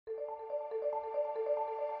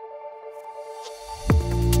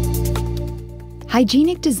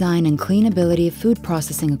Hygienic design and cleanability of food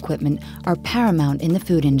processing equipment are paramount in the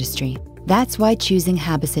food industry. That's why choosing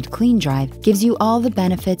Habasit Cleandrive gives you all the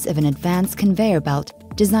benefits of an advanced conveyor belt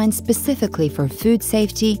designed specifically for food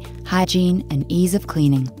safety, hygiene, and ease of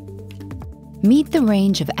cleaning. Meet the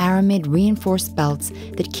range of aramid reinforced belts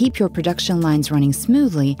that keep your production lines running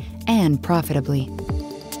smoothly and profitably.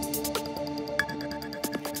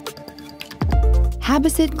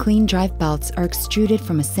 Habasit Cleandrive belts are extruded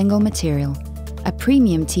from a single material, a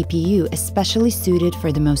premium TPU especially suited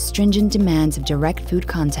for the most stringent demands of direct food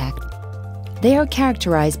contact. They are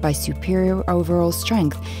characterized by superior overall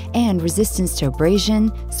strength and resistance to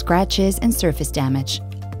abrasion, scratches, and surface damage.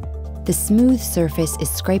 The smooth surface is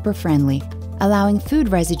scraper-friendly, allowing food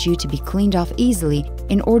residue to be cleaned off easily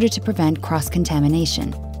in order to prevent cross-contamination.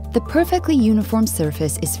 The perfectly uniform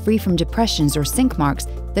surface is free from depressions or sink marks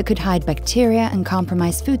that could hide bacteria and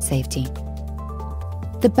compromise food safety.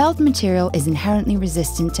 The belt material is inherently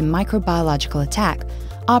resistant to microbiological attack,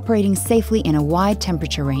 operating safely in a wide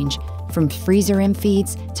temperature range, from freezer-in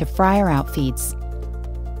feeds to fryer-out feeds.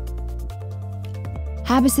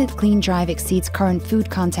 Habasit Cleandrive exceeds current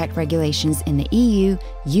food contact regulations in the EU,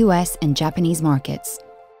 US, and Japanese markets.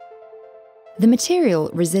 The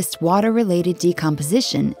material resists water-related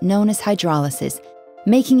decomposition known as hydrolysis,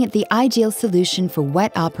 making it the ideal solution for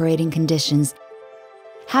wet operating conditions.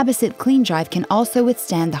 Habasit Cleandrive can also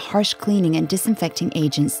withstand the harsh cleaning and disinfecting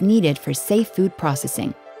agents needed for safe food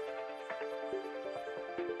processing.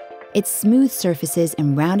 Its smooth surfaces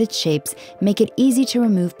and rounded shapes make it easy to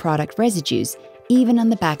remove product residues, even on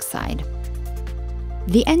the backside.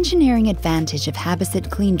 The engineering advantage of Habasit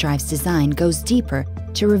Cleandrive's design goes deeper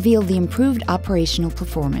to reveal the improved operational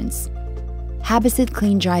performance. Habasit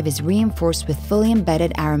Cleandrive is reinforced with fully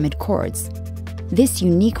embedded aramid cords. This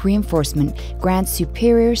unique reinforcement grants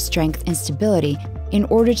superior strength and stability in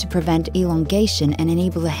order to prevent elongation and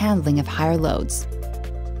enable the handling of higher loads.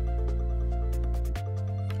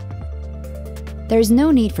 There is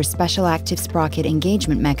no need for special active sprocket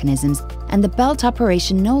engagement mechanisms, and the belt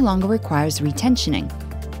operation no longer requires retensioning.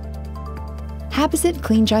 Habasit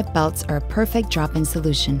Cleandrive belts are a perfect drop-in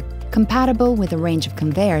solution. Compatible with a range of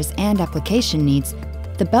conveyors and application needs,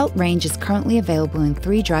 the belt range is currently available in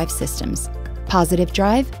 3 drive systems: Positive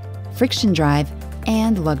Drive, Friction Drive,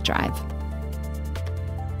 and Lug Drive.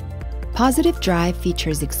 Positive Drive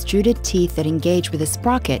features extruded teeth that engage with a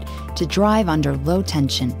sprocket to drive under low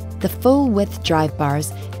tension. The full-width drive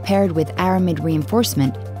bars, paired with aramid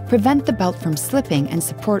reinforcement, prevent the belt from slipping and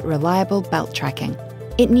support reliable belt tracking.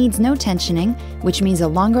 It needs no tensioning, which means a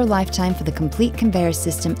longer lifetime for the complete conveyor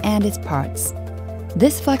system and its parts.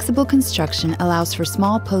 This flexible construction allows for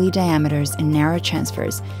small pulley diameters and narrow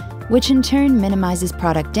transfers, which in turn minimizes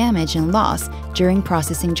product damage and loss during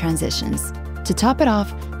processing transitions. To top it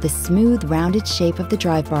off, the smooth, rounded shape of the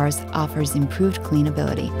drive bars offers improved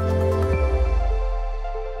cleanability.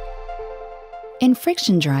 In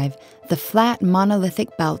Friction Drive, the flat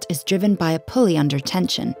monolithic belt is driven by a pulley under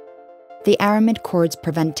tension. The aramid cords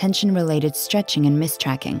prevent tension-related stretching and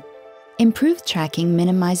mistracking. Improved tracking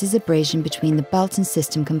minimizes abrasion between the belt and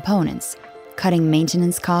system components, cutting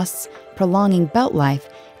maintenance costs, prolonging belt life,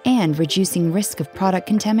 and reducing risk of product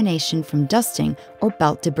contamination from dusting or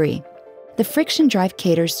belt debris. The Friction Drive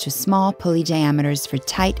caters to small pulley diameters for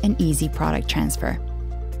tight and easy product transfer.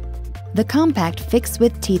 The compact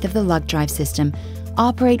fixed-width teeth of the Lug Drive system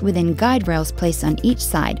operate within guide rails placed on each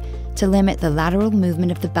side to limit the lateral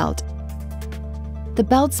movement of the belt. The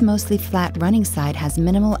belt's mostly flat running side has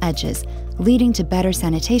minimal edges, leading to better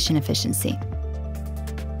sanitation efficiency.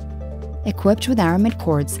 Equipped with aramid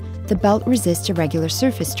cords, the belt resists irregular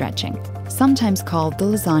surface stretching, sometimes called the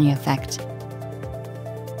lasagna effect.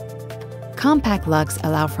 Compact lugs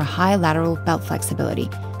allow for high lateral belt flexibility,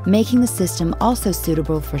 making the system also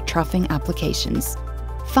suitable for troughing applications.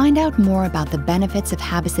 Find out more about the benefits of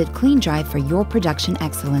Habasit Cleandrive for your production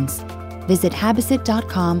excellence. Visit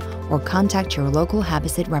habasit.com or contact your local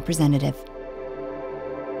Habasit representative.